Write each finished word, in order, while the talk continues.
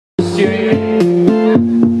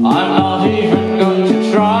I'm not even going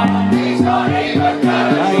to try. He's not even gonna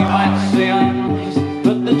Now you might say I'm lazy,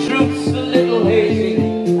 but the truth's a little hazy,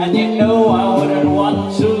 and you know I wouldn't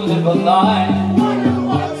want to live a lie. wouldn't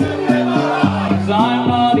want to live around. 'Cause I'm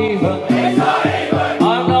not even, He's not even,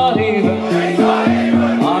 I'm not even, he's not even,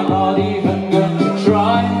 I'm not even going to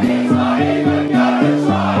try. he's not even gonna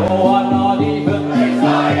try. Oh, I'm not even, He's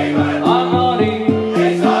not even, I'm not even,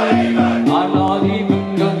 he's not even, I'm not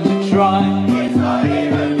even going to try. he's not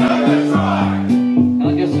even gonna try. Can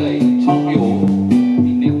I just say, Tom York,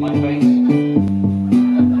 he nicked my face.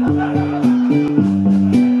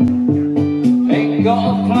 Ain't got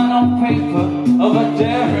a plan on paper of a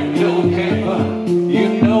daring little caper.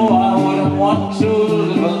 You know I wouldn't want to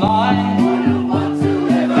live a lie. Wouldn't want to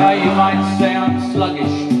live Now you might say I'm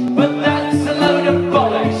sluggish, but that's a load of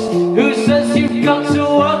bollocks. Who says you've got to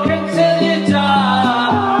work until you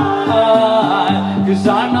die? 'Cause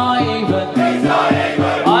I'm not even, He's not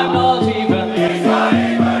even, I'm not even, he's not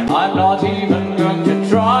even, I'm not even going to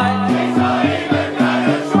try. he's not even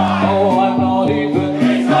gonna try. Oh, I'm not even,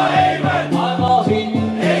 He's not even, I'm not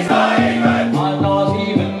even, he's not even, I'm not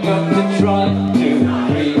even going to try.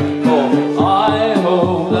 2, 3, 4. I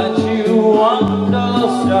hope that you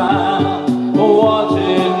understand what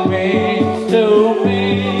it means to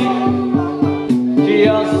me,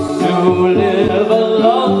 just to live a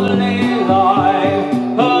lovely life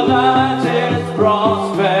that is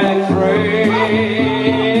prospect free.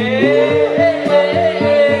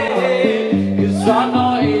 'Cause I'm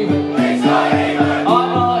not even, he's not even,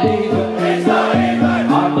 I'm not even, he's not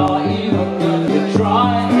even, I'm not even going to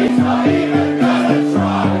try. he's not even gonna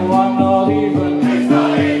try. Oh, I'm not even, He's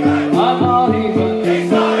not even, I'm not even,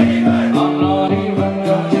 he's not even, I'm not even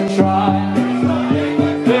going to try. he's not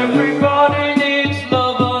even, Everybody needs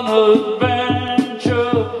love and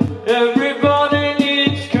adventure. Everybody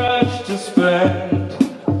needs cash to spend.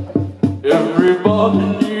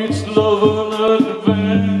 Everybody needs love and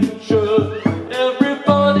adventure.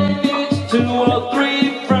 Everybody needs 2 or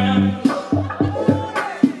 3 friends.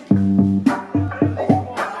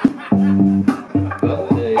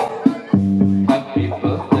 Birthday, happy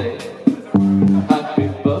birthday, happy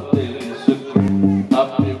birthday, Lisa Green.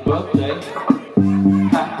 Happy birthday,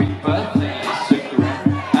 happy birthday, Lisa Green.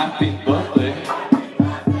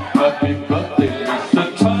 Happy birthday,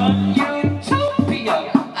 Lisa. Turn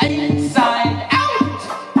utopia inside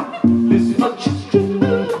out. This much is true.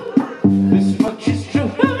 This much is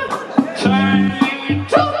true. Turn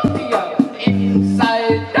utopia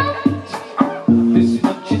inside out. This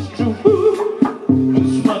much is true.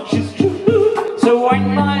 This much is true. So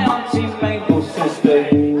when my auntie Mabel says,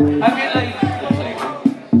 "Dave, have you laid the table?"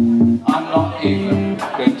 I'm not even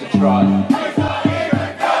going to try. he's not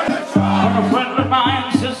even gonna try. When a friend of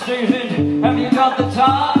mine says, "David, have you got the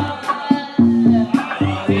time?"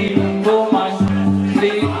 Even pull my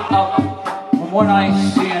sleeve up, and when I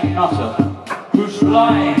see a nutter who's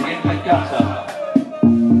lying in the gutter,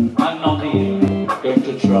 I'm not even going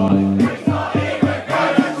to try. He's not even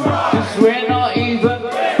gonna try. 'Cause we're not even,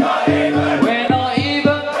 We're not even, we're not even,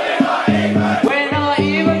 we're not even, we're not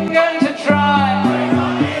even going to try. we're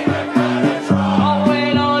not even gonna try. Oh,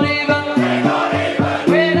 we're not even, We're not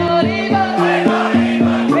even, we're not even, we're not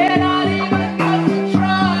even, we're not even going to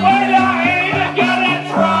try. we're not even gonna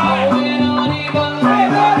try. Oh, we're not even, We're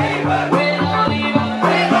not even, we're not even,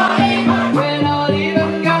 we're not even, we're not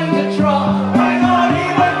even going to try. we're not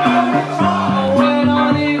even gonna try. Oh, we're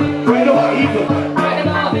not even, We're not even, we're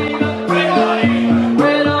not even, we're not even,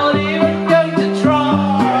 we're not even going to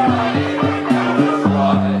try.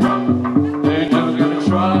 Ain't never gonna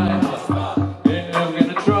try. Ain't never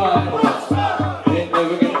gonna try. Ain't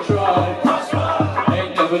never gonna try.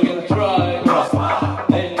 Ain't never gonna try.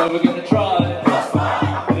 Ain't never gonna